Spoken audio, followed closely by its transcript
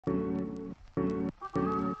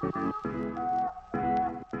Hello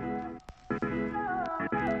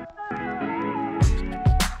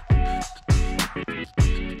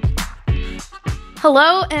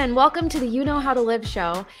and welcome to the You Know How to Live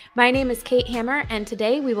show. My name is Kate Hammer, and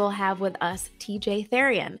today we will have with us TJ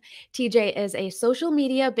Therrien. TJ is a social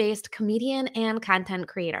media-based comedian and content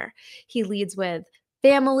creator. He leads with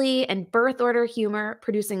family and birth order humor,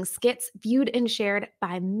 producing skits viewed and shared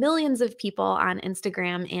by millions of people on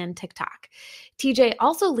Instagram and TikTok. TJ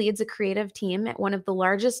also leads a creative team at one of the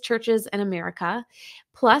largest churches in America.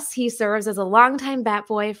 Plus, he serves as a longtime bat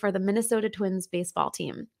boy for the Minnesota Twins baseball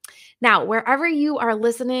team. Now, wherever you are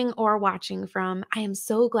listening or watching from, I am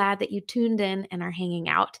so glad that you tuned in and are hanging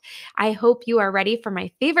out. I hope you are ready for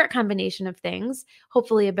my favorite combination of things,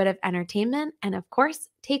 hopefully a bit of entertainment, and of course,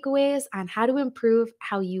 takeaways on how to improve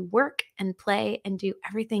how you work and play and do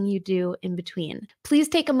everything you do in between. Please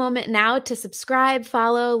take a moment now to subscribe,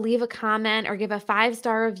 follow, leave a comment, or give a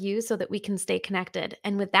 5-star review so that we can stay connected.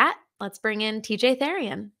 And with that, let's bring in TJ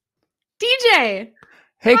Therrien. TJ!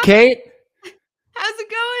 Hey, Kate. How's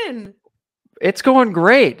it going? It's going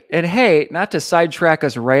great. And hey, not to sidetrack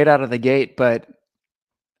us right out of the gate, but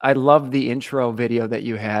I love the intro video that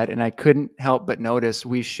you had, and I couldn't help but notice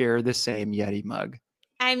we share the same Yeti mug.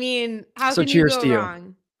 I mean, how So can you cheers go to you.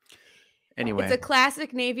 wrong? Anyway, It's a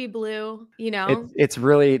classic navy blue, you know? it's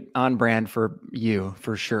really on brand for you,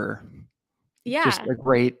 for sure. Yeah, Just a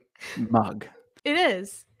great mug. it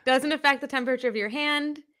is. Doesn't affect the temperature of your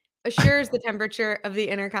hand, assures the temperature of the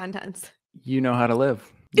inner contents. You know how to live.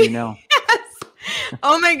 You know. Yes.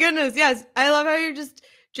 Oh my goodness. Yes. I love how you're just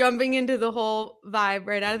jumping into the whole vibe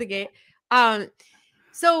right out of the gate.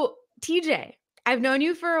 So TJ, I've known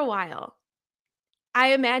you for a while.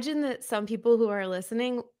 I imagine that some people who are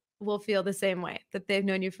listening will feel the same way, that they've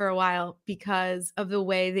known you for a while because of the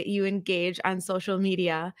way that you engage on social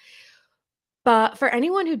media. But for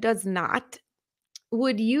anyone who does not,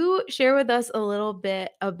 would you share with us a little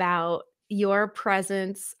bit about your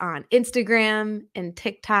presence on Instagram and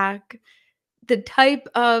TikTok, the type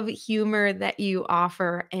of humor that you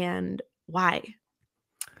offer, and why?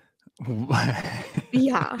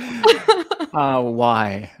 Yeah.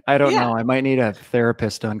 Why? I don't Yeah. know. I might need a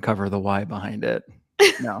therapist to uncover the why behind it.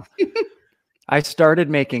 No. I started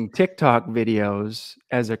making TikTok videos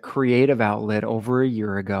as a creative outlet over a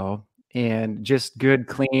year ago, and just good,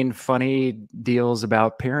 clean, funny deals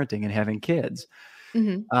about parenting and having kids.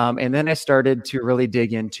 Mhm. And then I started to really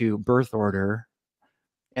dig into birth order,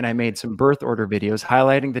 and I made some birth order videos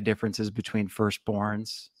highlighting the differences between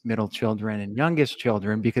firstborns, middle children, and youngest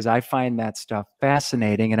children, because I find that stuff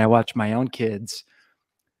fascinating. And I watch my own kids,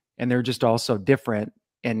 and they're just all so different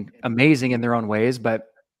and amazing in their own ways.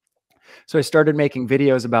 But so I started making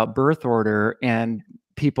videos about birth order, and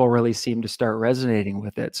people really seemed to start resonating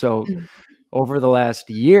with it. So Mm. over the last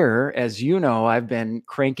year, as you know, I've been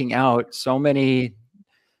cranking out so many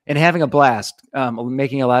and having a blast,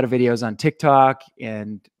 making a lot of videos on TikTok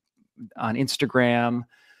and on Instagram.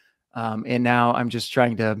 And now I'm just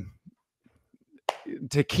trying to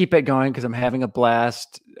keep it going because I'm having a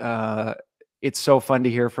blast. It's so fun to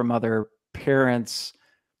hear from other parents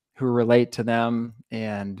who relate to them,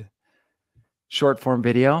 and short form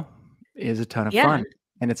video is a ton of fun,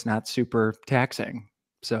 and it's not super taxing.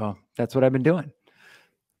 So that's what I've been doing.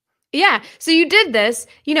 Yeah. So you did this,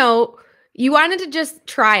 you wanted to just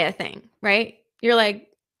try a thing, right? You're like,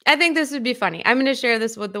 I think this would be funny. I'm going to share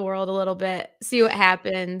this with the world a little bit, see what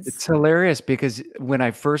happens. It's hilarious because when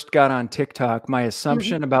I first got on TikTok, my Mhm.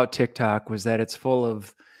 assumption about TikTok was that it's full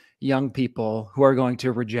of young people who are going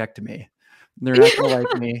to reject me. They're not going to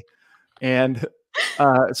like me. And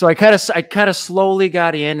so I kind of slowly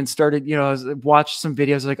got in and started, watched some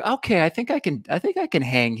videos like, okay, I think I can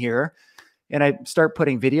hang here. And I start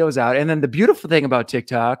putting videos out. And then the beautiful thing about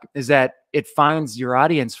TikTok is that it finds your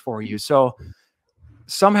audience for you. So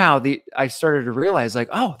somehow I started to realize like,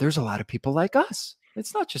 oh, there's a lot of people like us.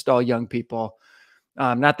 It's not just all young people.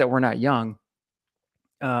 Not that we're not young.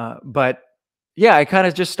 But yeah, I kind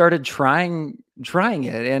of just started trying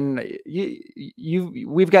it. And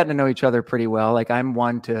we've gotten to know each other pretty well. Like I'm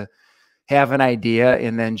one to have an idea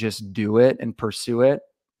and then just do it and pursue it.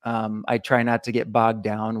 I try not to get bogged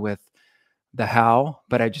down with the how,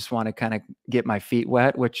 but I just want to kind of get my feet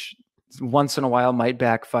wet, which once in a while might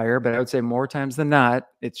backfire, but I would say more times than not,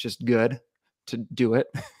 it's just good to do it.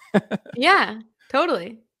 Yeah,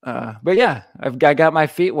 totally. But yeah, I got my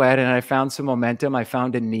feet wet and I found some momentum. I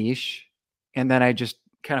found a niche, and then I just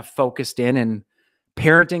kind of focused in, and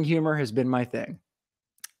parenting humor has been my thing.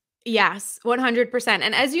 Yes, 100%.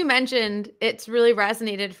 And as you mentioned, it's really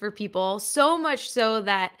resonated for people, so much so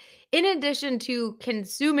that in addition to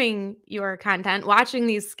consuming your content, watching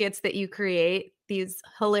these skits that you create, these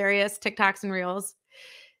hilarious TikToks and Reels,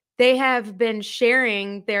 they have been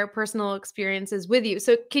sharing their personal experiences with you.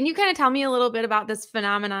 So can you kind of tell me a little bit about this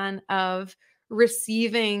phenomenon of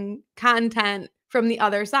receiving content from the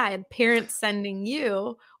other side, parents sending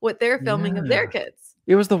you what they're filming of their Yeah. kids?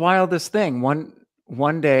 It was the wildest thing.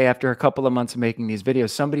 One day after a couple of months of making these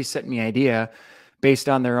videos, somebody sent me an idea based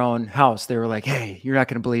on their own house. They were like, "Hey, you're not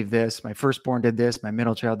going to believe this. My firstborn did this. My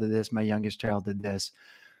middle child did this. My youngest child did this."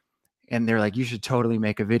 And they're like, "You should totally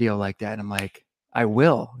make a video like that." And I'm like, "I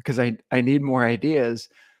will, because I need more ideas."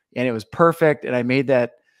 And it was perfect. And I made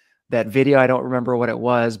that video. I don't remember what it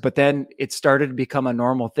was, but then it started to become a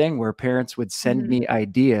normal thing where parents would send me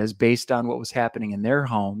ideas based on what was happening in their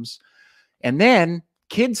homes. And then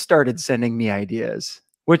kids started sending me ideas,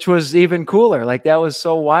 which was even cooler. Like, that was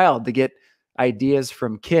so wild to get ideas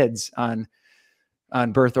from kids on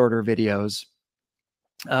birth order videos.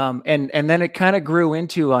 And then it kind of grew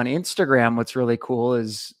into, on Instagram, what's really cool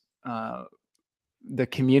is the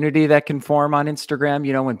community that can form on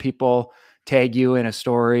Instagram, when people tag you in a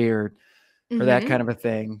story or that kind of a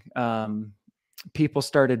thing. People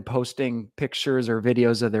started posting pictures or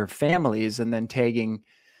videos of their families and then tagging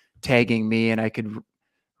me, and I could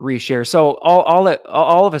reshare. So all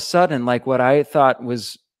of a sudden, like, what I thought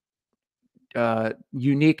was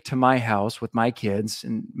unique to my house with my kids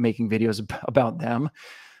and making videos about them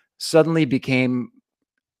suddenly became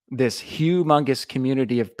this humongous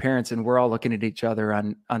community of parents, and we're all looking at each other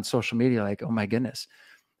on social media like, "Oh my goodness,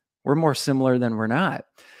 we're more similar than we're not."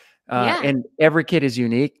 Yeah. And every kid is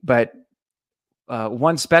unique, but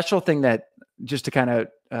one special thing, that just to kind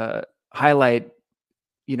of highlight,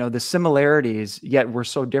 the similarities, yet we're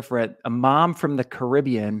so different. A mom from the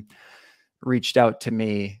Caribbean reached out to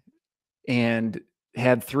me and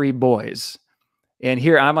had 3 boys. And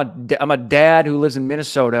here I'm a dad who lives in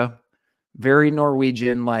Minnesota, very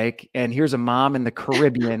Norwegian like, and here's a mom in the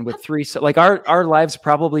Caribbean with 3. So like, our lives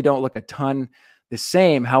probably don't look a ton the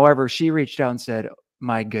same. However, she reached out and said,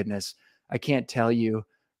 "My goodness, I can't tell you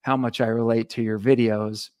how much I relate to your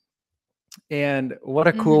videos." And what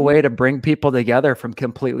a cool way to bring people together from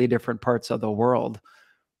completely different parts of the world.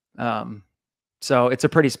 So it's a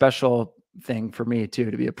pretty special thing for me too,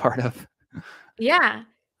 to be a part of. Yeah,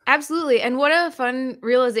 absolutely. And what a fun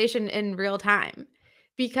realization in real time,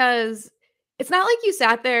 because it's not like you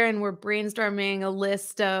sat there and were brainstorming a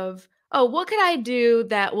list of, oh, what could I do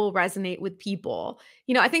that will resonate with people?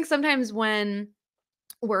 I think sometimes when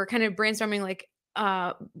we're kind of brainstorming, like,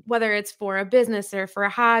 whether it's for a business or for a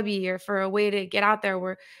hobby or for a way to get out there,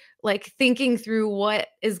 we're like thinking through what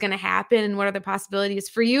is going to happen and what are the possibilities.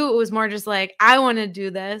 For you, it was more just like, I want to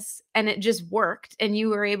do this, and it just worked, and you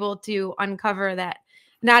were able to uncover that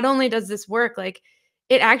not only does this work, like,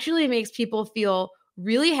 it actually makes people feel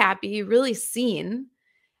really happy, really seen,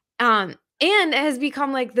 and it has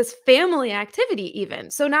become like this family activity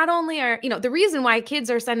even. So not only are, the reason why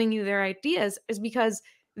kids are sending you their ideas is because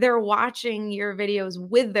they're watching your videos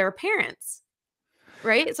with their parents,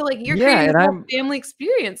 right? So like, you're Yeah, creating this and whole family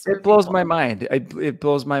experience for it blows people. my mind. It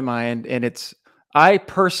blows my mind, and I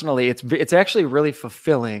personally, it's actually really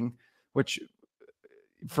fulfilling, which,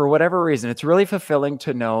 for whatever reason, it's really fulfilling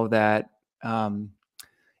to know that, and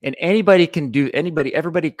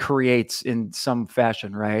everybody creates in some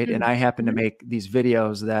fashion, right? And I happen to Mhm. make these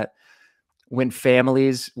videos that, when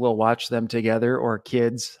families will watch them together or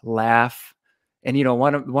kids laugh. And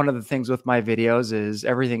one of the things with my videos is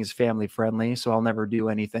everything is family friendly, so I'll never do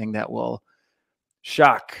anything that will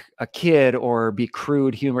shock a kid or be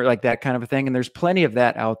crude humor, like that kind of a thing. And there's plenty of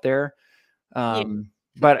that out there. Yeah.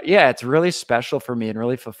 But yeah, it's really special for me and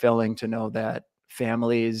really fulfilling to know that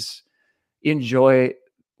families enjoy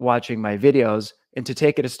watching my videos. And to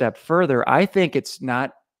take it a step further, I think it's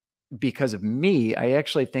not because of me. I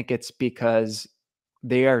actually think it's because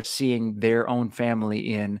they are seeing their own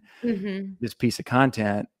family in Mhm. this piece of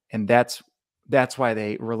content, and that's why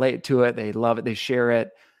they relate to it. They love it. They share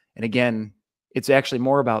it. And again, it's actually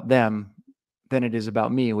more about them than it is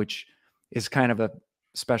about me, which is kind of a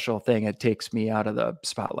special thing. It takes me out of the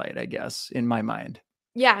spotlight, I guess, in my mind.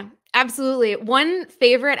 Yeah, absolutely. One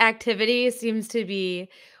favorite activity seems to be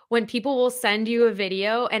when people will send you a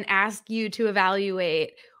video and ask you to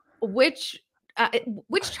evaluate which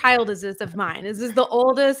which child is this of mine? Is this the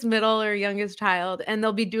oldest, middle, or youngest child? And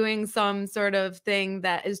they'll be doing some sort of thing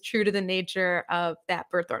that is true to the nature of that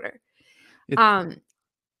birth order. It Um,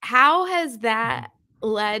 how has that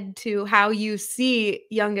led to how you see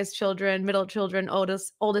youngest children, middle children,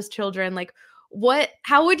 oldest children? Like,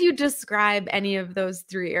 how would you describe any of those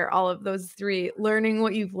three or all of those three, learning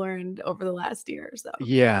what you've learned over the last year or so?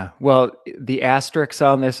 Yeah. Well, the asterisk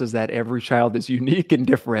on this is that every child is unique and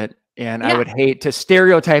different. And I Yeah. would hate to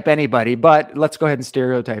stereotype anybody, but let's go ahead and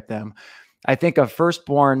stereotype them. I think a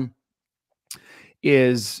firstborn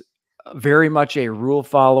is very much a rule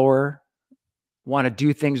follower, want to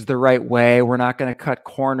do things the right way. We're not going to cut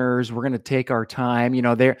corners. We're going to take our time. You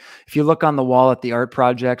know, there, if you look on the wall at the art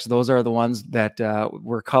projects, those are the ones that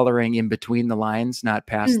we're coloring in between the lines, not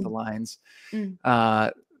past the lines. They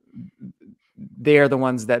are the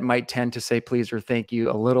ones that might tend to say please or thank you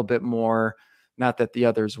a little bit more. Not that the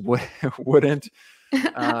others wouldn't.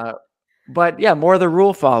 But yeah, more the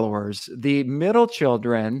rule followers. The middle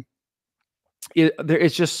children,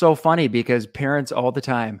 it's just so funny because parents all the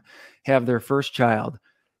time have their first child,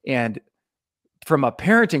 and from a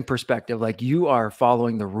parenting perspective, like, you are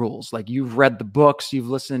following the rules. Like, you've read the books, you've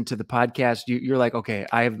listened to the podcast, you're like, okay,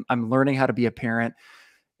 I'm learning how to be a parent,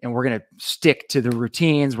 and we're going to stick to the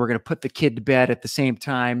routines. We're going to put the kid to bed at the same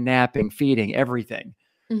time, napping, feeding, everything.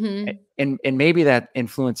 And maybe that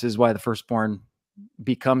influences why the firstborn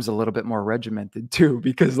becomes a little bit more regimented too,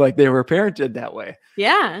 because like they were parented that way.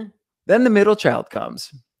 Yeah. Then the middle child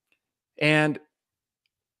comes. And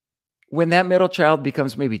when that middle child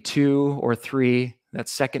becomes maybe 2 or 3,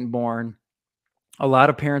 that's second born, a lot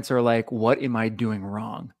of parents are like, what am I doing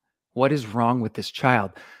wrong? What is wrong with this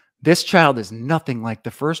child? This child is nothing like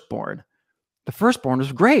the firstborn. The firstborn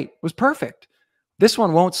was great, was perfect. This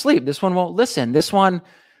one won't sleep. This one won't listen. This one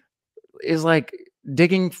is like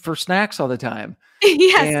digging for snacks all the time.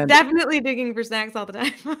 Yes, definitely digging for snacks all the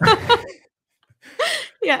time.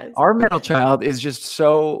 Yes. Our middle child is just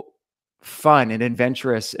so fun and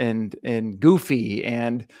adventurous and goofy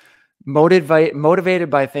and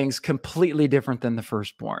motivated by things completely different than the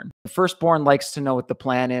firstborn. The firstborn likes to know what the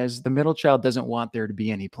plan is. The middle child doesn't want there to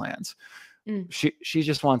be any plans. She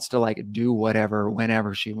just wants to like do whatever,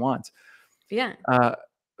 whenever she wants. Yeah.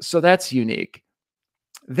 So that's unique.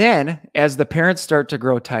 Then as the parents start to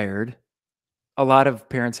grow tired, a lot of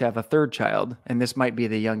parents have a third child, and this might be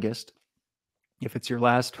the youngest if it's your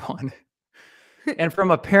last one. And from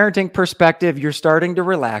a parenting perspective, you're starting to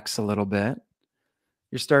relax a little bit.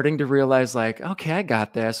 You're starting to realize like, okay, I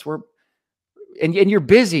got this. And you're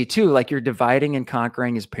busy too. Like, you're dividing and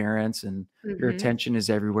conquering as parents, and your attention is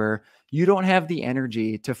everywhere. You don't have the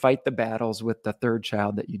energy to fight the battles with the third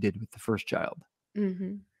child that you did with the first child.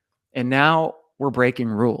 And now we're breaking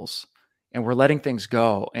rules and we're letting things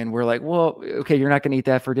go. And we're like, well, okay, you're not going to eat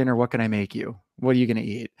that for dinner. What can I make you? What are you going to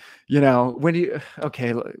eat? You know,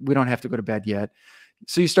 okay, we don't have to go to bed yet.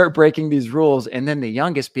 So you start breaking these rules. And then the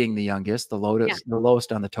youngest being the youngest, the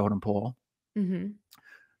lowest on the totem pole,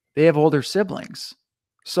 they have older siblings.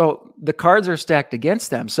 So the cards are stacked against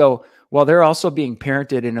them. So while they're also being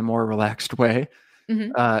parented in a more relaxed way,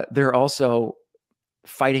 they're also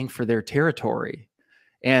fighting for their territory.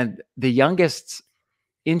 And the youngest,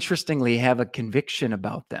 interestingly, have a conviction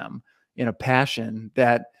about them and a passion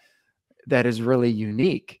that is really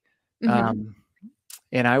unique. And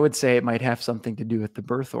I would say it might have something to do with the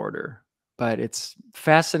birth order, but it's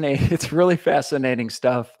fascinating. It's really fascinating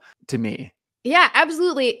stuff to me. Yeah,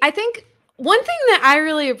 absolutely. I think one thing that I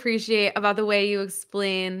really appreciate about the way you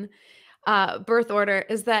explain birth order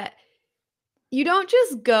is that you don't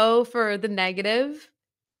just go for the negative.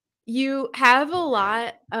 You have a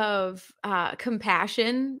lot of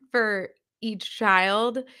compassion for each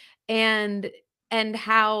child, and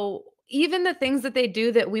how even the things that they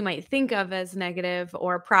do that we might think of as negative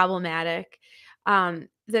or problematic,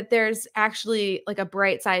 that there's actually like a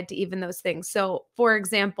bright side to even those things. So, for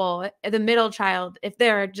example, the middle child, if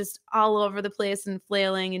they're just all over the place and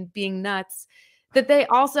flailing and being nuts, that they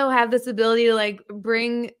also have this ability to like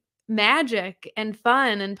bring magic and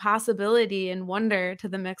fun and possibility and wonder to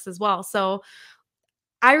the mix as well. So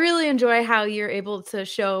I really enjoy how you're able to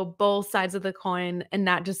show both sides of the coin and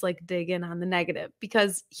not just like dig in on the negative,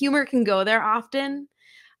 because humor can go there often.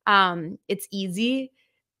 It's easy,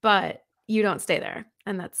 but you don't stay there.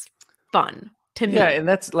 And that's fun to me. Yeah, and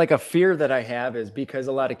that's like a fear that I have, is because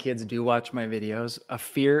a lot of kids do watch my videos. A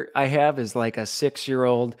fear I have is like a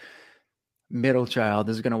 6-year-old middle child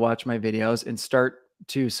is going to watch my videos and start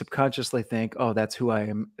to subconsciously think, oh, that's who I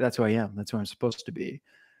am. That's who I am. That's who I'm supposed to be.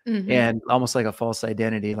 And almost like a false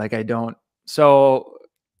identity. Like so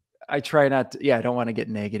I try not to, I don't want to get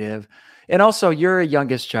negative. And also, you're a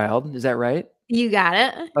youngest child. Is that right? You got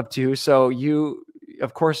it. Up to. So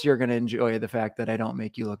of course, you're going to enjoy the fact that I don't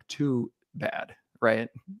make you look too bad. Right.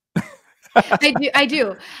 I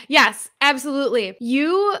do. Yes, absolutely.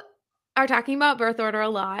 You are talking about birth order a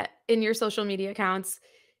lot in your social media accounts.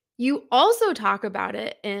 You also talk about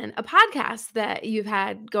it in a podcast that you've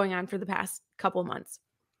had going on for the past couple months,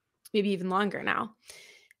 maybe even longer now.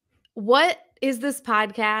 What is this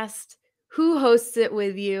podcast? Who hosts it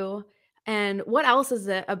with you? And what else is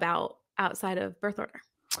it about outside of birth order?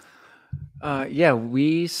 Yeah,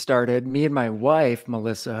 me and my wife,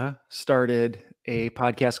 Melissa, started a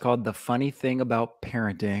podcast called The Funny Thing About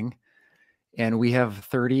Parenting. And we have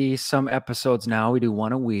 30 some episodes now. We do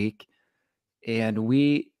one a week. And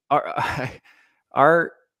we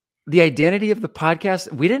are, the identity of the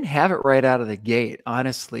podcast, we didn't have it right out of the gate,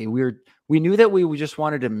 honestly. We knew that we just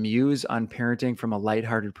wanted to muse on parenting from a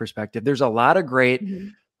lighthearted perspective. There's a lot of great,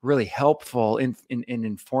 really helpful and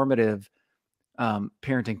informative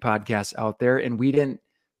parenting podcasts out there. And we didn't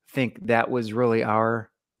think that was really our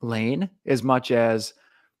lane as much as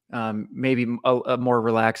maybe a more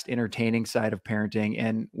relaxed, entertaining side of parenting.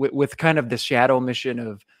 And with kind of the shadow mission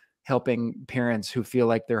of helping parents who feel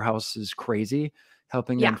like their house is crazy,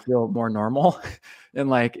 helping them feel more normal and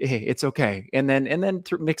like, hey, it's okay. And then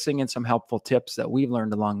mixing in some helpful tips that we've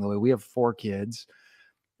learned along the way. We have 4 kids.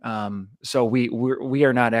 So we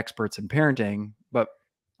are not experts in parenting, but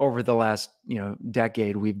over the last,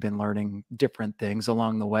 decade, we've been learning different things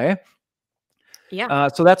along the way. Yeah.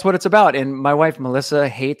 So that's what it's about. And my wife, Melissa,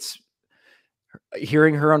 hates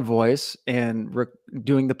hearing her own voice and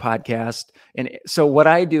doing the podcast. And so what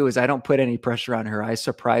I do is I don't put any pressure on her. I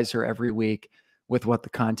surprise her every week with what the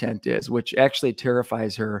content is, which actually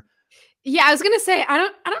terrifies her. Yeah, I was gonna say I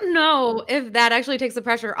don't know if that actually takes the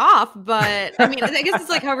pressure off, but I mean, I guess it's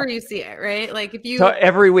like however you see it, right? Like if you So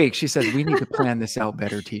every week she says, we need to plan this out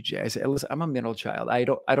better, TJ. I say, listen, I'm a middle child. I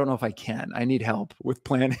don't know if I can. I need help with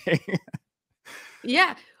planning.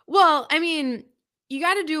 Yeah. Well, I mean, you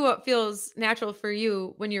got to do what feels natural for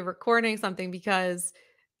you when you're recording something because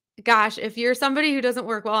gosh, if you're somebody who doesn't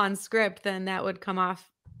work well on script, then that would come off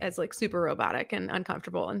as like super robotic and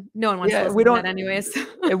uncomfortable and no one wants to listen to that anyways.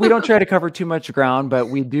 We don't try to cover too much ground, but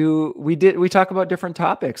we talk about different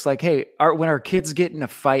topics like, hey, when our kids get in a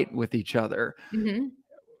fight with each other,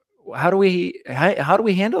 how do we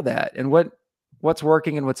handle that? And what's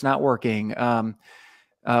working and what's not working?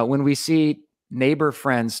 When we see neighbor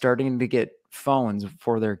friends starting to get phones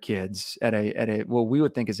for their kids at a what we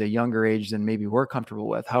would think is a younger age than maybe we're comfortable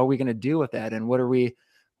with, how are we going to deal with that? And what are we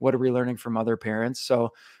learning from other parents?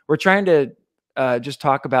 So we're trying to just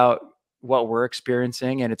talk about what we're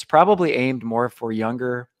experiencing, and it's probably aimed more for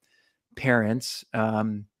younger parents.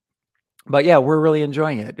 But yeah, we're really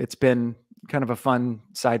enjoying it. It's been kind of a fun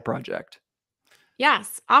side project.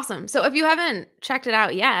 Yes. Awesome. So if you haven't checked it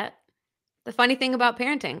out yet, The Funny Thing About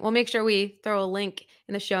Parenting, we'll make sure we throw a link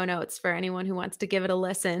in the show notes for anyone who wants to give it a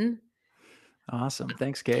listen. Awesome.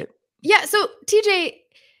 Thanks, Kate. Yeah. So TJ,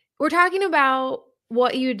 we're talking about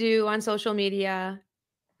what you do on social media,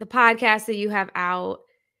 the podcast that you have out.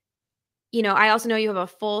 I also know you have a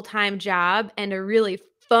full-time job and a really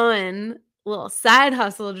fun little side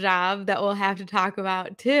hustle job that we'll have to talk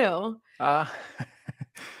about too.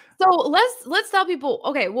 So let's tell people,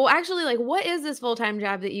 okay, well, actually, like, what is this full-time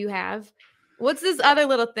job that you have? What's this other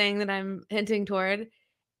little thing that I'm hinting toward?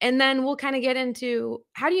 And then we'll kind of get into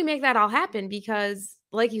how do you make that all happen? Because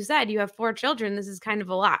like you said, you have 4 children. This is kind of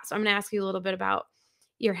a lot. So I'm going to ask you a little bit about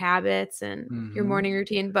your habits and your morning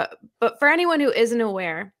routine. But for anyone who isn't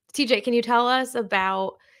aware, TJ, can you tell us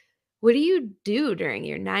about what do you do during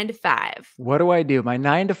your 9 to 5? What do I do? My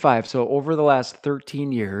 9 to 5. So over the last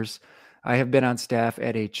 13 years, I have been on staff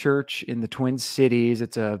at a church in the Twin Cities.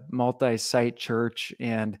 It's a multi-site church,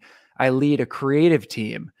 and I lead a creative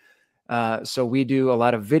team. So we do a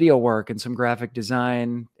lot of video work and some graphic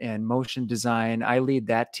design and motion design. I lead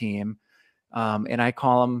that team, and I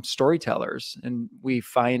call them storytellers. And we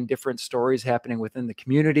find different stories happening within the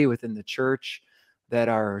community, within the church, that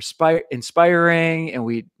are inspiring, and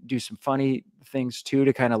we do some funny things too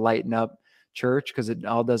to kind of lighten up church, because it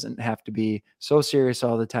all doesn't have to be so serious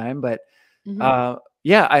all the time. But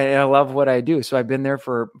yeah, I love what I do. So I've been there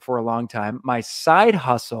for a long time. My side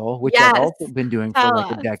hustle, which I've also been doing for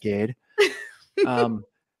like a decade,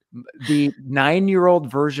 the 9-year-old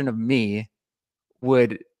version of me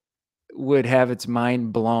would have its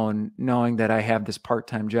mind blown knowing that I have this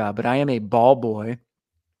part-time job. But I am a ball boy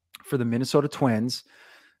for the Minnesota Twins,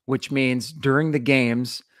 which means during the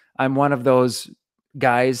games, I'm one of those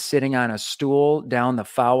guys sitting on a stool down the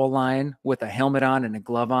foul line with a helmet on and a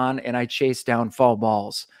glove on, and I chase down foul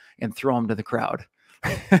balls and throw them to the crowd.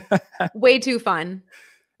 Way too fun.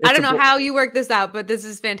 I don't know how you work this out, but this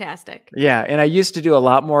is fantastic. Yeah, and I used to do a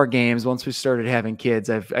lot more games. Once we started having kids,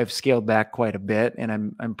 I've scaled back quite a bit, and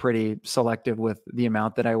I'm pretty selective with the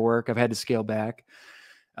amount that I work. I've had to scale back.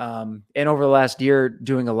 And over the last year,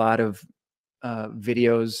 doing a lot of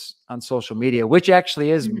videos on social media, which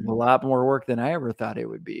actually is a lot more work than I ever thought it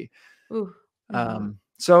would be. Ooh.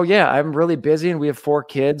 So yeah, I'm really busy, and we have 4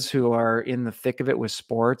 kids who are in the thick of it with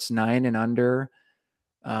sports, 9 and under.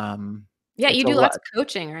 Yeah, It's you a do lots lot, of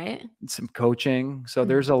coaching, right? some coaching. So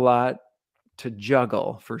there's a lot to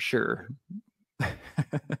juggle for sure.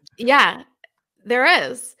 Yeah, there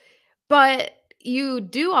is. But you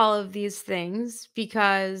do all of these things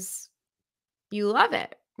because you love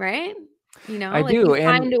it, right? I Like you do,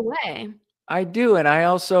 and find a way. I do, and I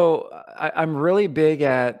also I'm really big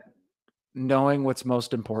at knowing what's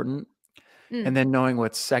most important, and Mm, then knowing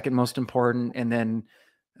what's second most important, and then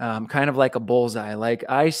kind of like a bullseye. Like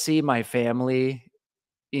I see my family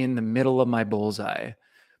in the middle of my bullseye.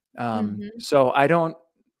 mhm, So I don't,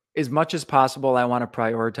 as much as possible, I want to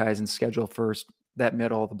prioritize and schedule first that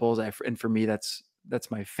middle of the bullseye. And for me, that's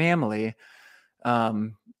my family.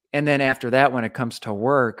 Um, and then after that, when it comes to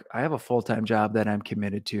work, I have a full-time job that I'm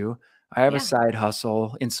committed to. I have a yeah, side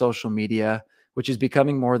hustle in social media, which is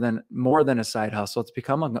becoming more than a side hustle. It's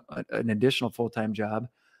become an additional full-time job.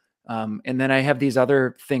 And then I have these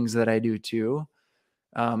other things that I do too.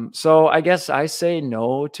 So I guess I say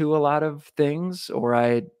no to a lot of things, or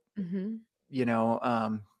mhm, you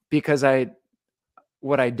know, because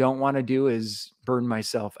what I don't want to do is burn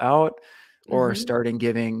myself out or mhm, starting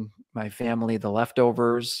giving my family the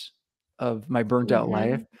leftovers of my burnt out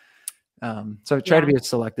life. mhm. So I try to Yeah. be as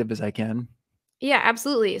selective as I can. Yeah,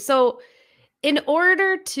 absolutely. So, in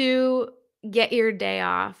order to get your day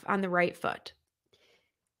off on the right foot,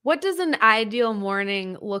 what does an ideal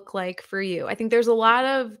morning look like for you? I think there's a lot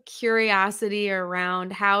of curiosity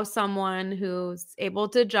around how someone who's able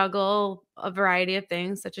to juggle a variety of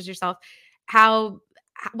things, such as yourself, how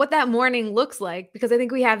what that morning looks like, because I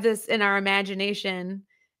think we have this in our imagination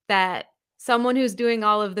that someone who's doing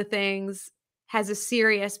all of the things has a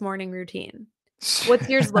serious morning routine. What's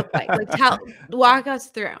yours look like? Like walk us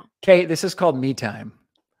through. Kate, this is called me time.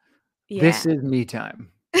 This Yeah. is me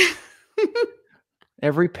time.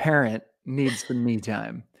 Every parent needs some me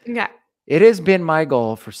time. Yeah. It has been my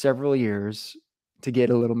goal for several years to get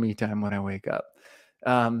a little me time when I wake up.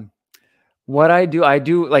 Um, What I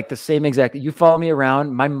do like the same exact, you follow me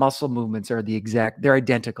around, my muscle movements are they're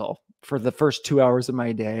identical for the first 2 hours of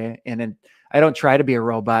my day. And then I don't try to be a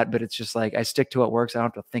robot, but it's just like I stick to what works. I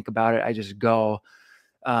don't have to think about it. I just go.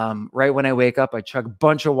 Right when I wake up, I chug a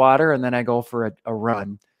bunch of water and then I go for a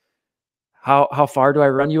run. How far do I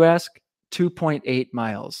run, you ask? 2.8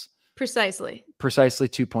 miles. Precisely. Precisely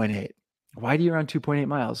 2.8. Why do you run 2.8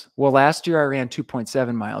 miles? Well, last year I ran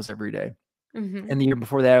 2.7 miles every day. Mhm. And the year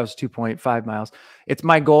before that, it was 2.5 miles. It's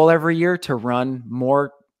my goal every year to run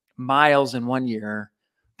more miles in one year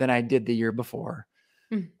than I did the year before.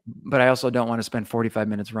 Mm. But I also don't want to spend 45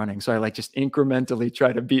 minutes running. So I like just incrementally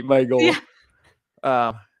try to beat my goal. Yeah.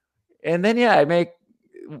 Uh, and then, yeah,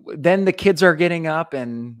 then the kids are getting up,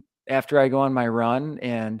 and after I go on my run,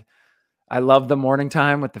 and I love the morning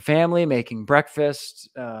time with the family, making breakfast,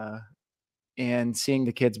 and seeing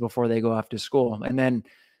the kids before they go off to school. And then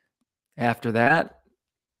after that,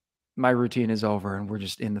 my routine is over and we're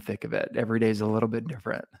just in the thick of it. Every day is a little bit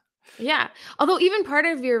different. Yeah. Although even part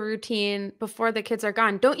of your routine before the kids are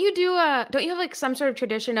gone, don't you have like some sort of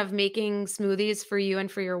tradition of making smoothies for you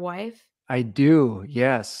and for your wife? I do.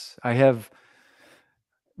 Yes. I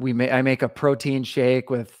make a protein shake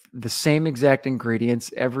with the same exact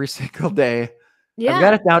ingredients every single day. I've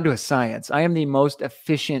got Yeah. it down to a science. I am the most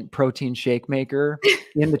efficient protein shake maker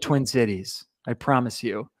in the Twin Cities. I promise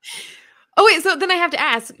you. Oh wait, so then I have to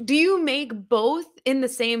ask, do you make both in the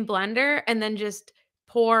same blender and then just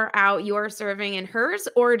pour out your serving and hers,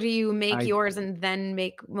 or do you make I yours and then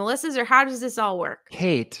make Melissa's, or how does this all work?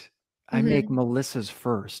 Kate, I make Mhm. Melissa's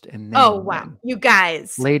first and Oh, then wow. mine. You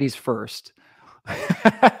guys. Ladies first.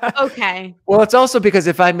 Okay. Well, it's also because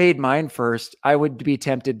if I made mine first, I would be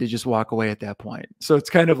tempted to just walk away at that point. So it's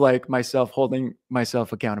kind of like myself holding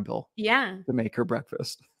myself accountable Yeah. to make her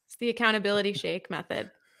breakfast. It's the accountability shake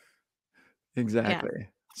method. Yeah. Exactly.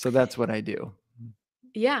 So that's what I do.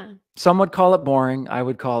 Yeah. Some would call it boring. I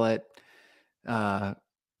would call it uh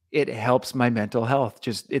it helps my mental health.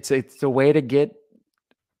 Just it's a way to get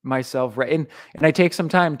myself right. And I take some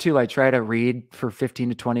time too. I try to read for 15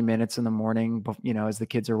 to 20 minutes in the morning, as the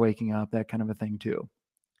kids are waking up, that kind of a thing too.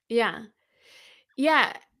 Yeah.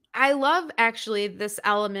 Yeah. I love actually this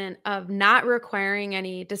element of not requiring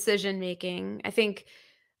any decision making. I think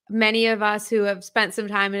many of us who have spent some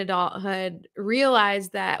time in adulthood realize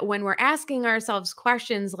that when we're asking ourselves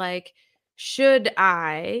questions like, should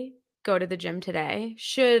I go to the gym today?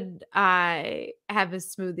 Should I have a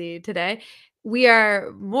smoothie today? we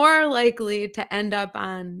are more likely to end up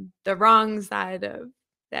on the wrong side of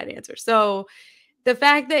that answer. So the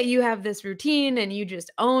fact that you have this routine and you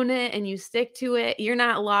just own it and you stick to it, you're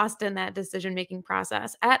not lost in that decision-making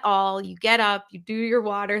process at all. You get up, you do your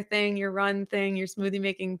water thing, your run thing, your smoothie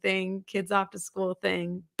making thing, kids off to school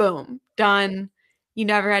thing, boom, done. You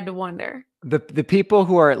never had to wonder. The people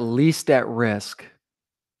who are at least at risk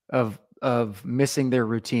of missing their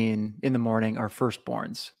routine in the morning are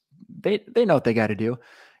firstborns. They know what they got to do.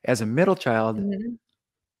 As a middle child, Mhm.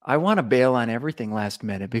 I want to bail on everything last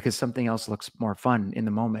minute because something else looks more fun in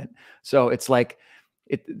the moment. So it's like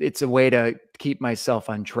it's a way to keep myself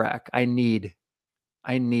on track. I need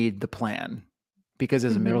the plan because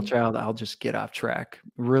as a middle Mhm. child, I'll just get off track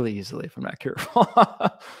really easily if I'm not careful.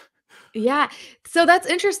 Yeah. So that's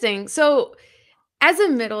interesting. So as a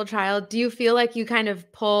middle child, do you feel like you kind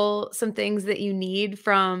of pull some things that you need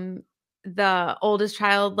from the oldest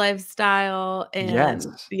child lifestyle Yes.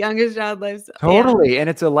 and the youngest child lifestyle? And Totally, and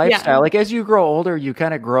it's a yeah, lifestyle. Like, as you grow older, you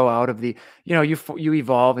kinda grow out of the you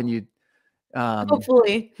evolve um,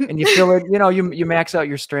 hopefully. and you fill it you max out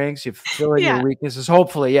your strengths, you fill in your Yeah. weaknesses,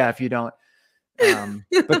 hopefully, yeah, if you don't,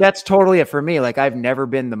 but that's totally it for me. Like, I've never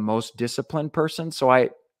been the most disciplined person, so I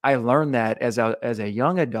learned that as a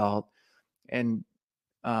young adult, and,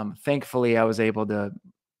 thankfully, I was able to,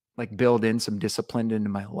 like, build in some discipline into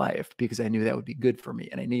my life because I knew that would be good for me,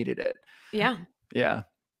 and I needed it. Yeah. Yeah.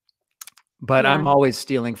 But Yeah. I'm always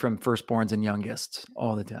stealing from firstborns and youngest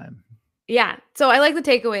all the time. Yeah. So I like the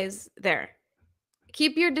takeaways there.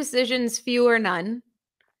 Keep your decisions few or none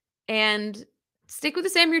and stick with the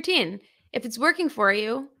same routine. If it's working for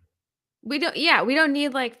you, we don't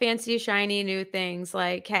need like fancy, shiny new things.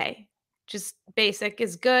 Like, hey, just basic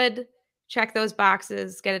is good. Check those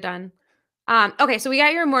boxes, get it done. Okay, so we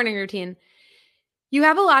got your morning routine. You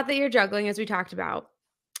have a lot that you're juggling, as we talked about.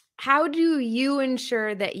 How do you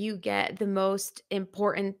ensure that you get the most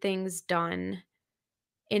important things done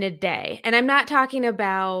in a day? And I'm not talking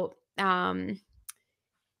about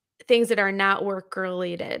things that are not work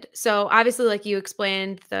related. So obviously, like you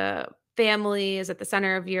explained, the family is at the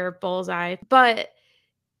center of your bullseye. But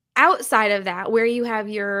outside of that, where you have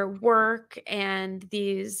your work and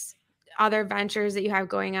these other ventures that you have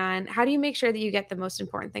going on, how do you make sure that you get the most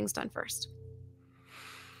important things done first?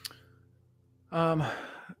 Um,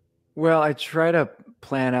 well, I try to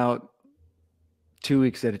plan out 2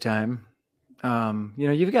 weeks at a time.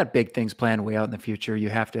 You've got big things planned way out in the future. You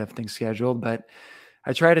have to have things scheduled, but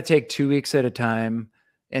I try to take 2 weeks at a time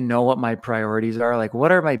and know what my priorities are. Like,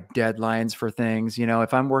 what are my deadlines for things?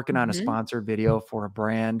 If I'm working on a Mhm. sponsored video for a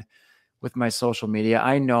brand with my social media,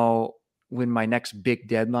 I know when my next big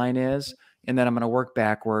deadline is, and then I'm going to work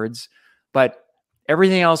backwards. But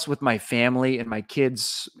everything else with my family and my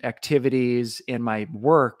kids' activities and my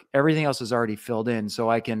work, everything else is already filled in. So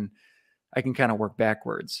I can kind of work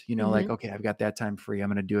backwards, like, Mhm. okay, I've got that time free. I'm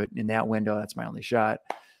going to do it in that window. That's my only shot.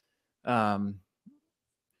 Um,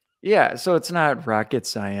 yeah. So it's not rocket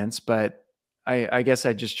science, but I guess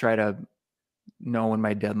I just try to know when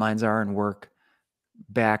my deadlines are and work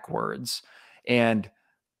backwards. And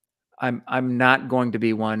I'm not going to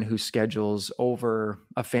be one who schedules over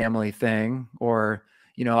a family thing, or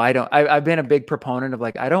I've been a big proponent of,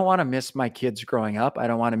 like, I don't want to miss my kids growing up. I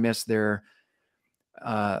don't want to miss their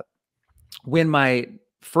uh when my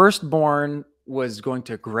firstborn was going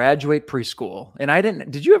to graduate preschool, and I didn't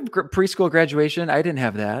did you have preschool graduation? I didn't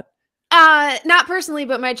have that. Not personally,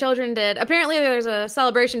 but my children did. Apparently, there's a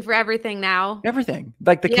celebration for everything now. Everything,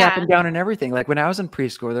 like the cap Yeah. and gown and everything. Like, when I was in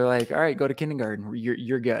preschool, they're like, all right, go to kindergarten,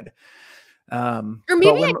 you're good. Or But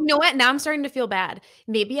maybe when you know what? Now I'm starting to feel bad.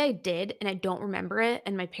 Maybe I did and I don't remember it,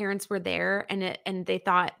 and my parents were there and they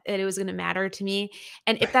thought that it was gonna matter to me.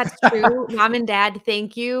 And if that's true, mom and dad,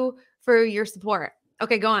 thank you for your support.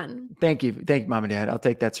 Okay, go on. Thank you. Thank you, mom and dad. I'll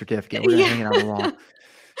take that certificate. We're gonna Yeah. hang it on the wall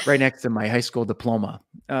right next to my high school diploma.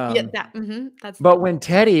 Yeah, that that's the But one. when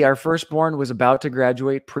Teddy, our firstborn, was about to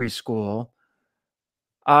graduate preschool,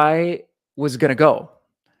 I was gonna go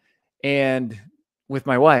and with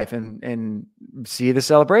my wife and see the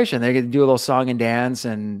celebration. They get to do a little song and dance,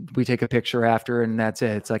 and we take a picture after, and that's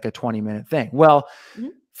it. It's like a 20-minute thing. Well,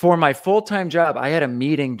 Mhm. for my full-time job, I had a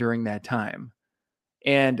meeting during that time.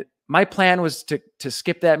 And my plan was to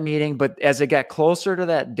skip that meeting, but as it got closer to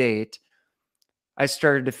that date, I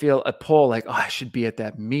started to feel a pull, like, oh, I should be at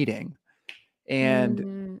that meeting. And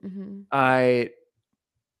Mm, mhm. I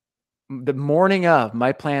the morning of,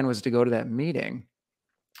 my plan was to go to that meeting,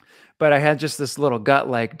 but I had just this little gut,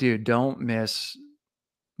 like, dude, don't miss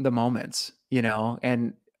the moments.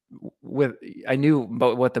 And with I knew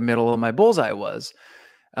about what the middle of my bullseye was.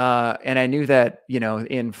 And I knew that,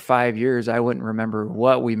 in 5 years, I wouldn't remember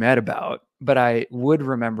what we met about, but I would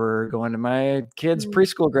remember going to my kid's Mm.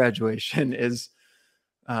 preschool graduation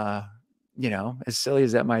uh, as silly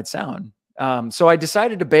as that might sound. So I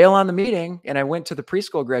decided to bail on the meeting and I went to the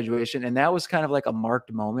preschool graduation. And that was kind of like a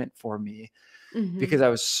marked moment for me Mhm. because I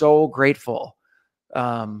was so grateful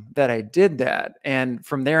that I did that. And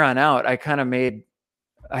from there on out, I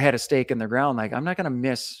had a stake in the ground. Like, I'm not going to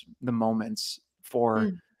miss the moments for,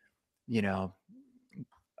 Mm. you know,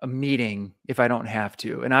 a meeting if I don't have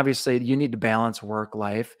to. And obviously you need to balance work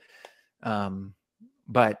life.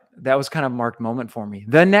 But that was kind of a marked moment for me.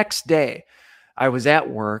 The next day I was at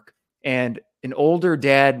work and an older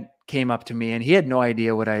dad came up to me and he had no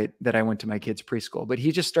idea that I went to my kid's preschool, but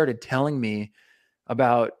he just started telling me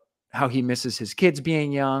about how he misses his kids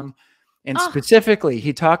being young. And Oh, specifically,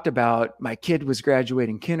 he talked about my kid was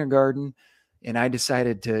graduating kindergarten and I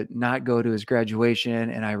decided to not go to his graduation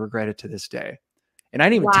and I regret it to this day. And I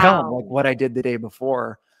didn't even tell him like wow. what I did the day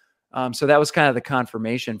before. So that was kind of the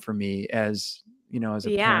confirmation for me as a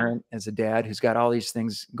Yeah. parent, as a dad who's got all these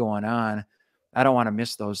things going on. I don't want to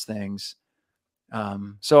miss those things.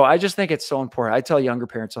 So I just think it's so important. I tell younger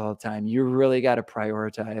parents all the time, you really got to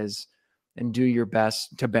prioritize and do your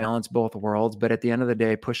best to balance both worlds. But at the end of the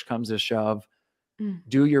day, push comes to shove, Mm.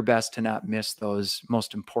 do your best to not miss those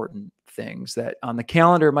most important things that on the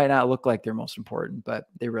calendar might not look like they're most important, but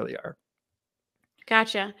they really are.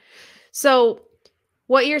 Gotcha. So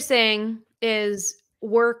what you're saying is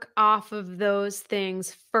work off of those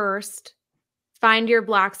things first. Find your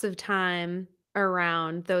blocks of time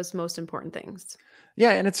around those most important things.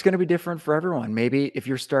 Yeah. And it's going to be different for everyone. Maybe if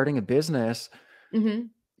you're starting a business, Mhm.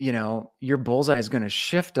 your bullseye is going to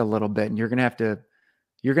shift a little bit and you're going to have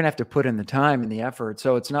to put in the time and the effort.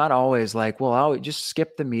 So it's not always like, well, I'll just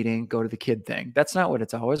skip the meeting, go to the kid thing. That's not what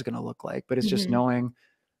it's always going to look like, but it's just Mhm.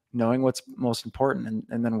 knowing what's most important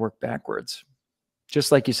and then work backwards.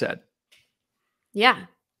 Just like you said, Yeah.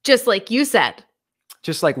 Just like you said.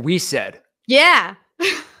 just like we said. Yeah.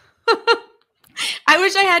 I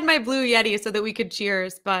wish I had my blue Yeti so that we could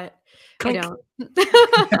cheers, but I Clink. don't.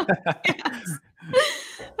 Yes.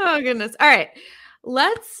 Oh, goodness. All right.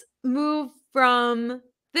 Let's move from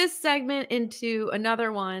this segment into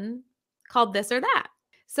another one called This or That.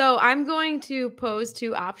 So I'm going to pose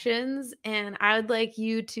two options, and I would like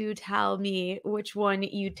you to tell me which one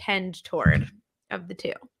you tend toward of the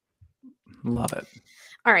two. Love it.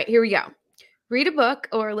 All right, here we go. Read a book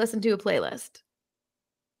or listen to a playlist.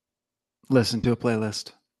 Listen to a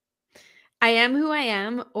playlist. I am who I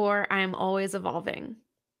am, or I am always evolving.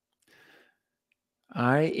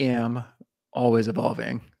 I am always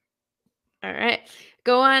evolving. All right.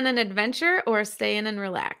 Go on an adventure or stay in and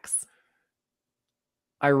relax.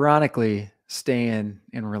 Ironically, stay in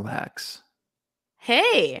and relax.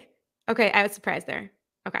 Hey. Okay, I was surprised there.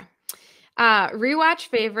 Okay. Rewatch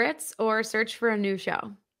favorites or search for a new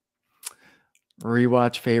show.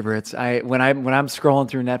 Rewatch favorites. When I'm scrolling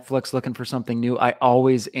through Netflix looking for something new, I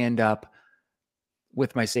always end up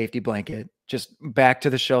with my safety blanket, just back to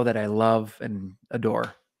the show that I love and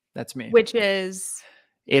adore. That's me. Which is,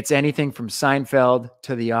 It's anything from Seinfeld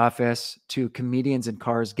to The Office to comedians in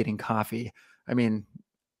cars getting coffee. I mean,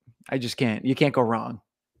 you can't go wrong.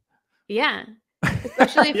 yeah.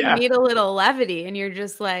 Especially if you Yeah. need a little levity and you're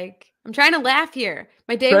just like, I'm trying to laugh here.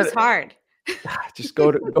 My day Try was to hard. just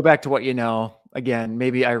go back to what you know. Again,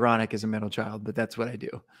 maybe ironic as a middle child, but that's what I do.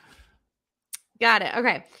 Got it.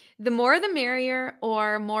 Okay. The more the merrier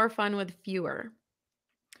or more fun with fewer.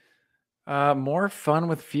 More fun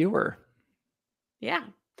with fewer. Yeah.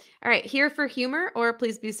 All right. Here for humor or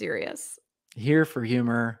please be serious. Here for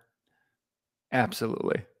humor.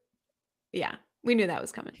 Absolutely. Yeah. We knew that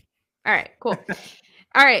was coming. All right. Cool.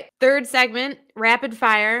 All right. Third segment, rapid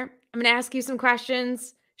fire. I'm going to ask you some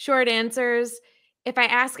questions, short answers. If I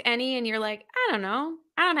ask any and you're like, I don't know,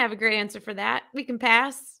 I don't have a great answer for that, we can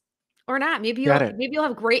pass or not. Got it. Maybe you'll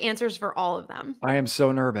have great answers for all of them. I am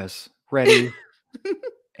so nervous. Ready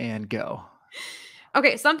and go.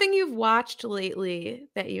 Okay, something you've watched lately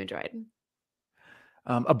that you enjoyed.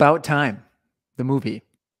 About Time, the movie.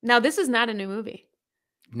 Now, this is not a new movie,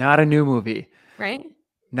 Not a new movie. right?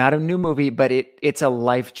 Not a new movie, but it's a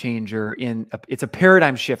life changer it's a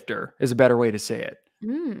paradigm shifter is a better way to say it.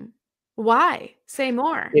 Mm. Why? Say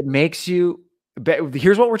more. It makes you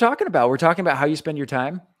here's what we're talking about. We're talking about how you spend your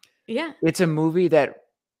time. Yeah. It's a movie that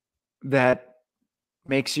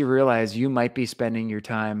makes you realize you might be spending your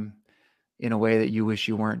time in a way that you wish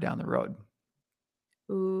you weren't down the road.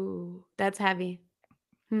 Ooh, that's heavy.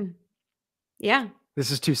 Hmm. Yeah. This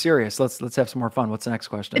is too serious. Let's have some more fun. What's the next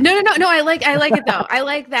question? No. I like it though. I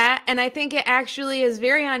like that, and I think it actually is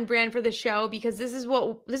very on brand for the show because this is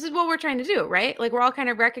what we're trying to do, right? Like we're all kind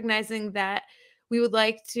of recognizing that we would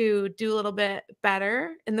like to do a little bit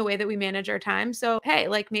better in the way that we manage our time. So hey,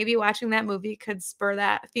 like maybe watching that movie could spur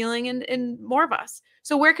that feeling in more of us.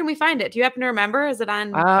 So where can we find it? Do you happen to remember? Is it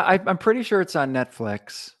on? I'm pretty sure it's on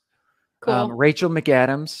Netflix. Cool. Rachel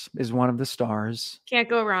McAdams is one of the stars. Can't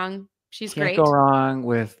go wrong. She's Can't great. go wrong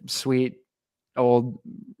with sweet old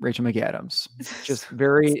Rachel McAdams. Just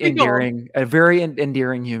very Sweet old. endearing, a very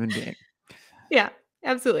endearing human being. Yeah,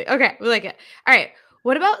 absolutely. Okay, we like it. All right.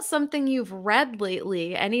 What about something you've read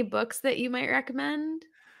lately? Any books that you might recommend?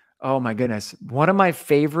 Oh my goodness. One of my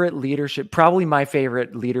favorite leadership, probably my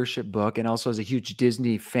favorite leadership book, and also as a huge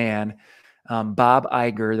Disney fan, Bob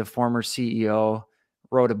Iger, the former CEO,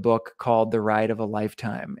 wrote a book called The Ride of a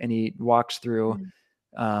Lifetime. And he walks through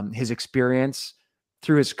his experience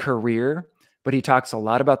through his career, but he talks a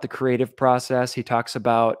lot about the creative process. He talks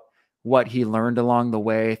about what he learned along the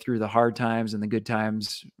way through the hard times and the good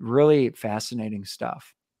times. Really fascinating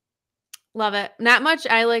stuff. Love it. Not much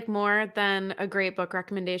I like more than a great book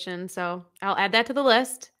recommendation. So I'll add that to the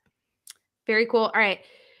list. Very cool. All right.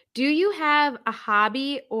 Do you have a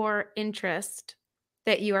hobby or interest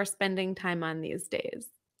that you are spending time on these days?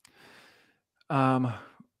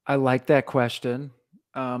 I like that question.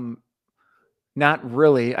 Not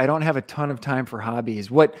really. I don't have a ton of time for hobbies.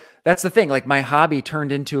 That's the thing. Like my hobby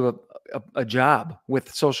turned into a job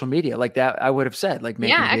with social media. Like that, I would have said like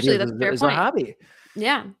making Actually, that's a videos fair is a point. hobby.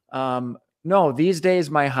 Yeah. No, these days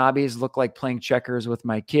my hobbies look like playing checkers with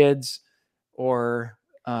my kids or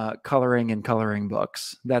coloring and coloring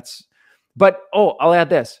books. I'll add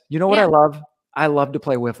this. You know what I love? I love to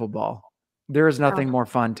play wiffle ball. There is nothing more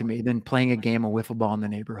fun to me than playing a game of wiffle ball in the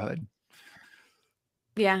neighborhood.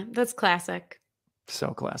 Yeah, that's classic. So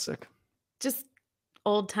classic. Just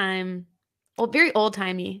very old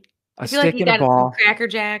timey. I feel stick like you and a got some ball. Cracker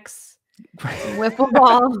Jacks, some wiffle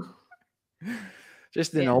ball.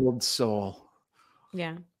 Just an old soul.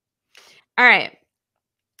 Yeah. All right.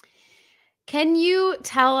 Can you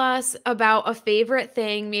tell us about a favorite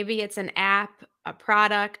thing? Maybe it's an app, a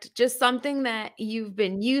product, just something that you've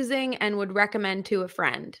been using and would recommend to a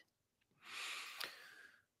friend.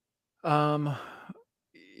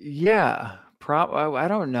 Yeah, I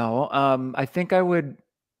don't know. I think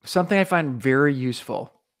something I find very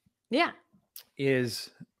useful. Yeah. Is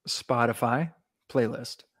Spotify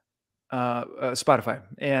playlist. Spotify.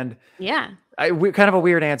 And Yeah. Kind of a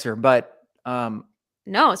weird answer, but no,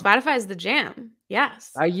 Spotify is the jam.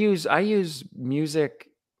 Yes. I use music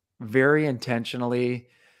very intentionally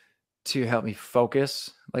to help me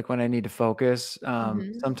focus, like when I need to focus.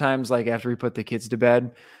 Sometimes like after we put the kids to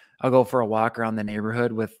bed, I'll go for a walk around the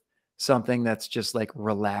neighborhood with something that's just like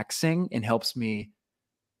relaxing and helps me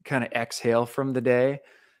kind of exhale from the day.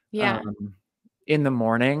 Yeah. In the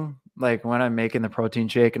morning, like when I'm making the protein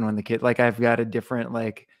shake and when the kid, like I've got a different,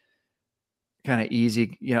 like kind of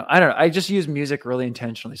easy, I don't know. I just use music really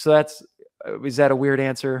intentionally. So is that a weird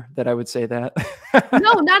answer that I would say that?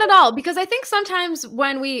 No, not at all. Because I think sometimes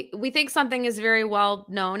when we think something is very well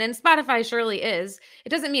known, and Spotify surely is, it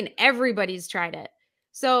doesn't mean everybody's tried it.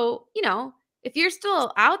 So, if you're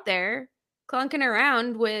still out there clunking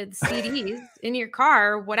around with CDs in your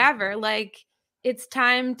car, whatever, like it's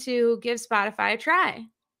time to give Spotify a try.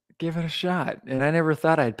 Give it a shot. And I never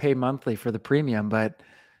thought I'd pay monthly for the premium, but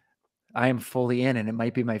I am fully in, and it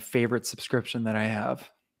might be my favorite subscription that I have.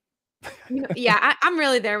 Yeah, I'm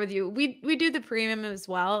really there with you. We do the premium as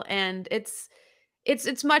well, and it's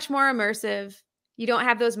much more immersive. You don't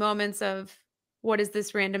have those moments of what is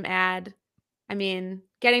this random ad? I mean,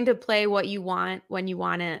 getting to play what you want when you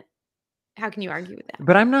want it. How can you argue with that?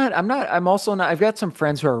 But I'm also not, I've got some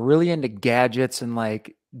friends who are really into gadgets and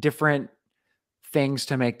like different things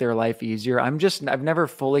to make their life easier. I've never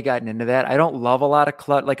fully gotten into that. I don't love a lot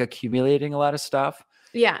of like accumulating a lot of stuff.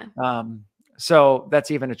 Yeah. So that's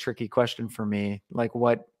even a tricky question for me. Like,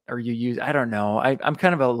 what are you using? I don't know. I'm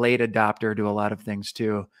kind of a late adopter to a lot of things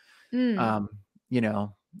too.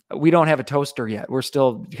 We don't have a toaster yet. We're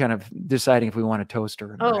still kind of deciding if we want a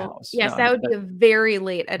toaster in our house. Yes, that would be a very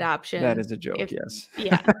late adoption. That is a joke. Yes.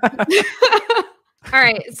 Yeah. All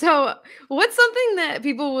right. So what's something that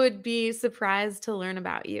people would be surprised to learn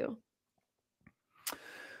about you?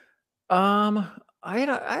 I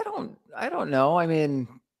don't know. I mean,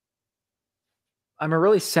 I'm a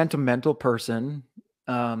really sentimental person,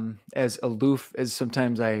 as aloof as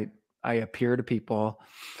sometimes I appear to people,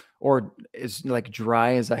 or as like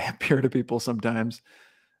dry as I appear to people sometimes.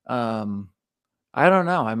 I don't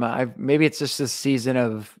know. Maybe it's just this season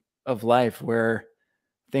of life where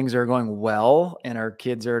things are going well and our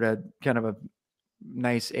kids are at a kind of a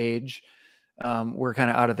nice age. We're kind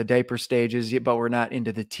of out of the diaper stages, but we're not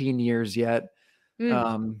into the teen years yet.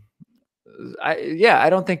 I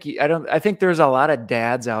think there's a lot of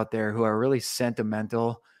dads out there who are really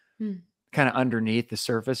sentimental, kind of underneath the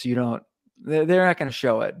surface. They're not going to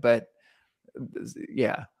show it, but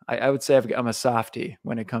yeah, I would say I'm a softie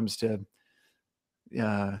when it comes to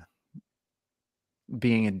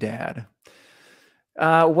being a dad.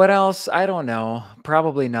 What else? I don't know.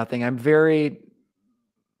 Probably nothing. I'm very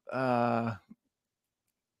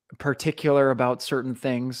particular about certain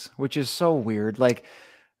things, which is so weird. Like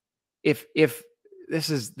if this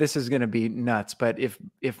is going to be nuts, but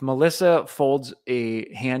if Melissa folds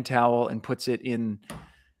a hand towel and puts it in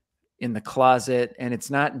the closet and it's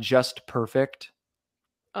not just perfect,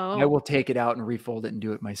 I will take it out and refold it and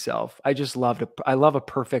do it myself. I love a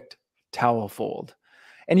perfect towel fold.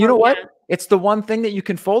 And you know what? Yeah. It's the one thing that you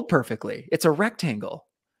can fold perfectly. It's a rectangle.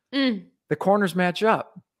 The corners match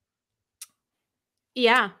up.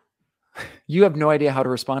 Yeah. You have no idea how to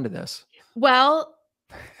respond to this. Well,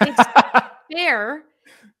 it's fair.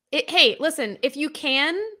 Hey, listen, if you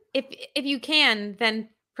can, then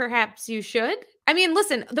perhaps you should. I mean,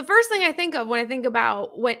 listen, the first thing I think of when I think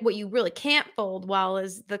about what you really can't fold well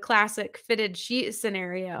is the classic fitted sheet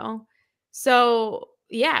scenario. So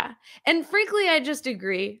yeah. And frankly, I just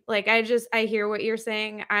agree. Like I hear what you're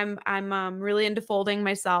saying. I'm really into folding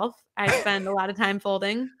myself. I spend a lot of time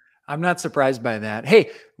folding. I'm not surprised by that.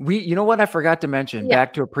 Hey, you know what I forgot to mention,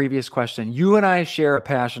 back to a previous question. You and I share a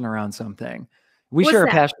passion around something. We share a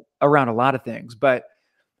passion around a lot of things, but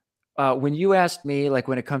when you asked me, like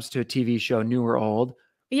when it comes to a TV show, new or old,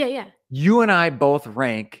 you and I both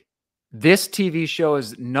rank this TV show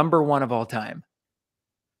as #1 of all time.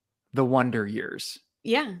 The Wonder Years.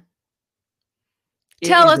 Yeah.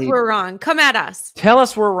 Tell us we're wrong. Come at us. Tell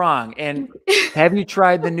us we're wrong. And have you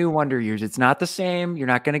tried the new Wonder Years? It's not the same. You're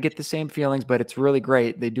not going to get the same feelings, but it's really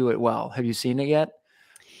great. They do it well. Have you seen it yet?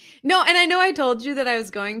 No, and I know I told you that I was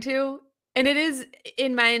going to, and it is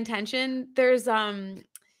in my intention. There's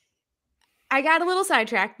I got a little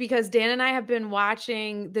sidetracked because Dan and I have been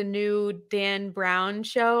watching the new Dan Brown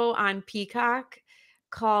show on Peacock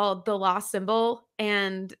called The Lost Symbol,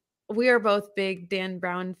 and we are both big Dan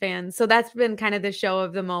Brown fans. So that's been kind of the show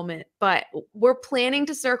of the moment, but we're planning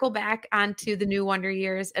to circle back onto the new Wonder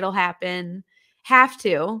Years. It'll happen. Have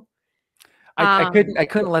to. I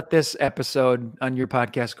couldn't let this episode on your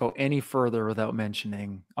podcast go any further without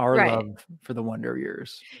mentioning our love for the Wonder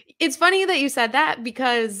Years. It's funny that you said that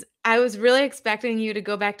because I was really expecting you to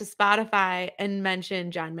go back to Spotify and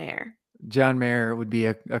mention John Mayer. John Mayer would be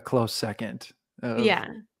a close second.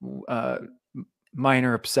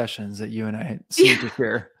 Minor obsessions that you and I seem to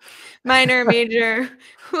share. Minor, major.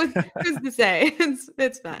 Who's to say?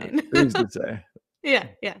 It's fine. Who's to say?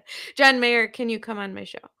 Yeah. John Mayer, can you come on my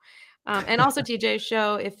show? And also TJ's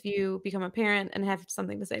show if you become a parent and have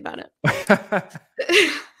something to say about it.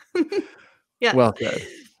 Yeah. Well said.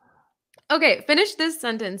 Okay, finish this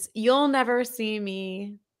sentence. You'll never see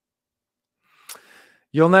me.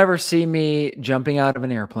 You'll never see me jumping out of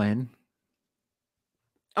an airplane.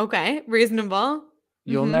 Okay, reasonable.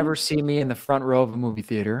 You'll never see me in the front row of a movie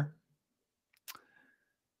theater.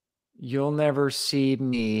 You'll never see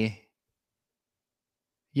me.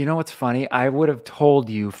 You know what's funny? I would have told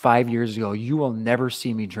you 5 years ago, you will never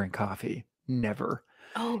see me drink coffee. Never.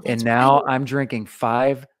 Oh, and now I'm drinking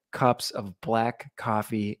 5 cups of black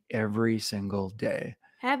coffee every single day.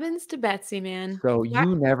 Happens to Betsy, man. So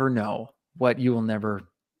you never know what you will never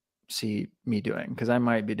see me doing because I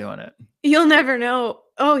might be doing it. You'll never know.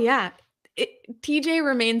 Oh, yeah. TJ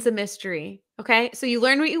remains a mystery. Okay. So you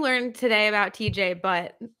learned what you learned today about TJ,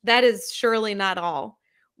 but that is surely not all,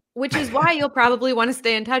 which is why you'll probably want to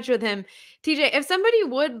stay in touch with him. TJ, if somebody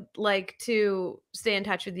would like to stay in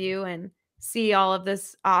touch with you and see all of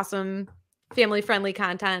this awesome family-friendly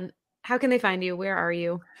content, how can they find you? Where are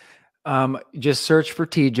you? Just search for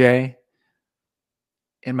TJ.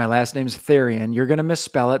 And my last name is Therrien. You're going to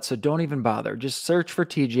misspell it, so don't even bother. Just search for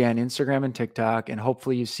TJ on Instagram and TikTok, and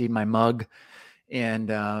hopefully you see my mug. And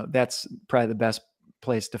that's probably the best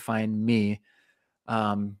place to find me.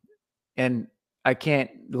 And I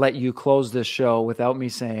can't let you close this show without me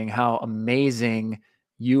saying how amazing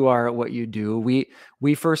you are at what you do.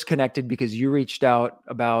 We first connected because you reached out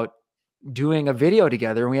about doing a video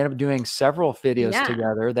together, and we ended up doing several videos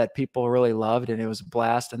together that people really loved, and it was a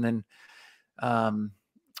blast. And then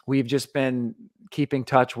we've just been keeping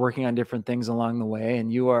touch, working on different things along the way.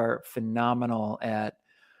 And you are phenomenal at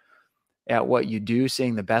what you do,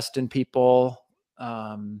 seeing the best in people.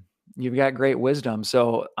 You've got great wisdom.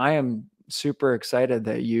 So I am super excited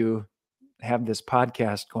that you have this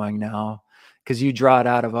podcast going now, because you draw it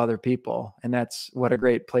out of other people. And that's what a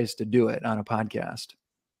great place to do it, on a podcast.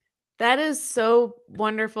 That is so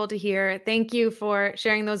wonderful to hear. Thank you for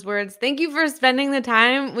sharing those words. Thank you for spending the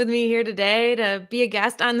time with me here today to be a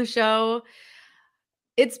guest on the show.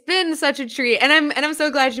 It's been such a treat. And I'm so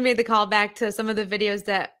glad you made the call back to some of the videos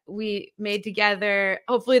that we made together.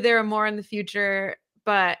 Hopefully there are more in the future.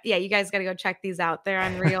 But yeah, you guys got to go check these out. They're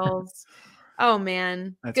on Reels. Oh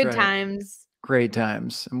man, That's good right. times. Great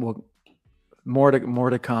times. And more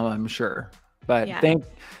to come, I'm sure. But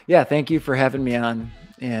Yeah. thank you for having me on.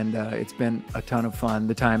 And it's been a ton of fun.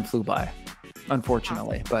 The time flew by,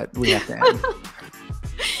 unfortunately, but we have to end.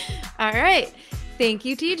 All right. Thank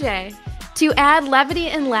you, TJ. To add levity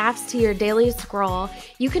and laughs to your daily scroll,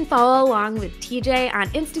 you can follow along with TJ on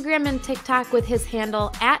Instagram and TikTok with his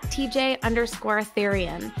handle at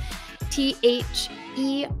TJ_Therrien. TheRrien.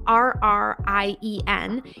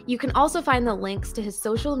 You can also find the links to his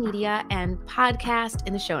social media and podcast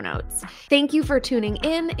in the show notes. Thank you for tuning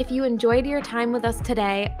in. If you enjoyed your time with us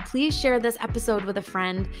today, please share this episode with a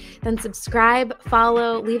friend, then subscribe,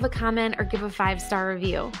 follow, leave a comment, or give a 5-star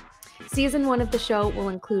review. Season 1 of the show will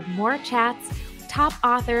include more chats with top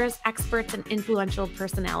authors, experts, and influential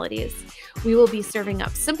personalities. We will be serving up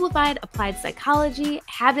simplified applied psychology,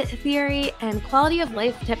 habit theory, and quality of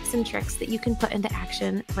life tips and tricks that you can put into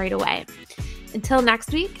action right away. Until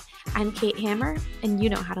next week, I'm Kate Hammer, and you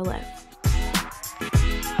know how to live.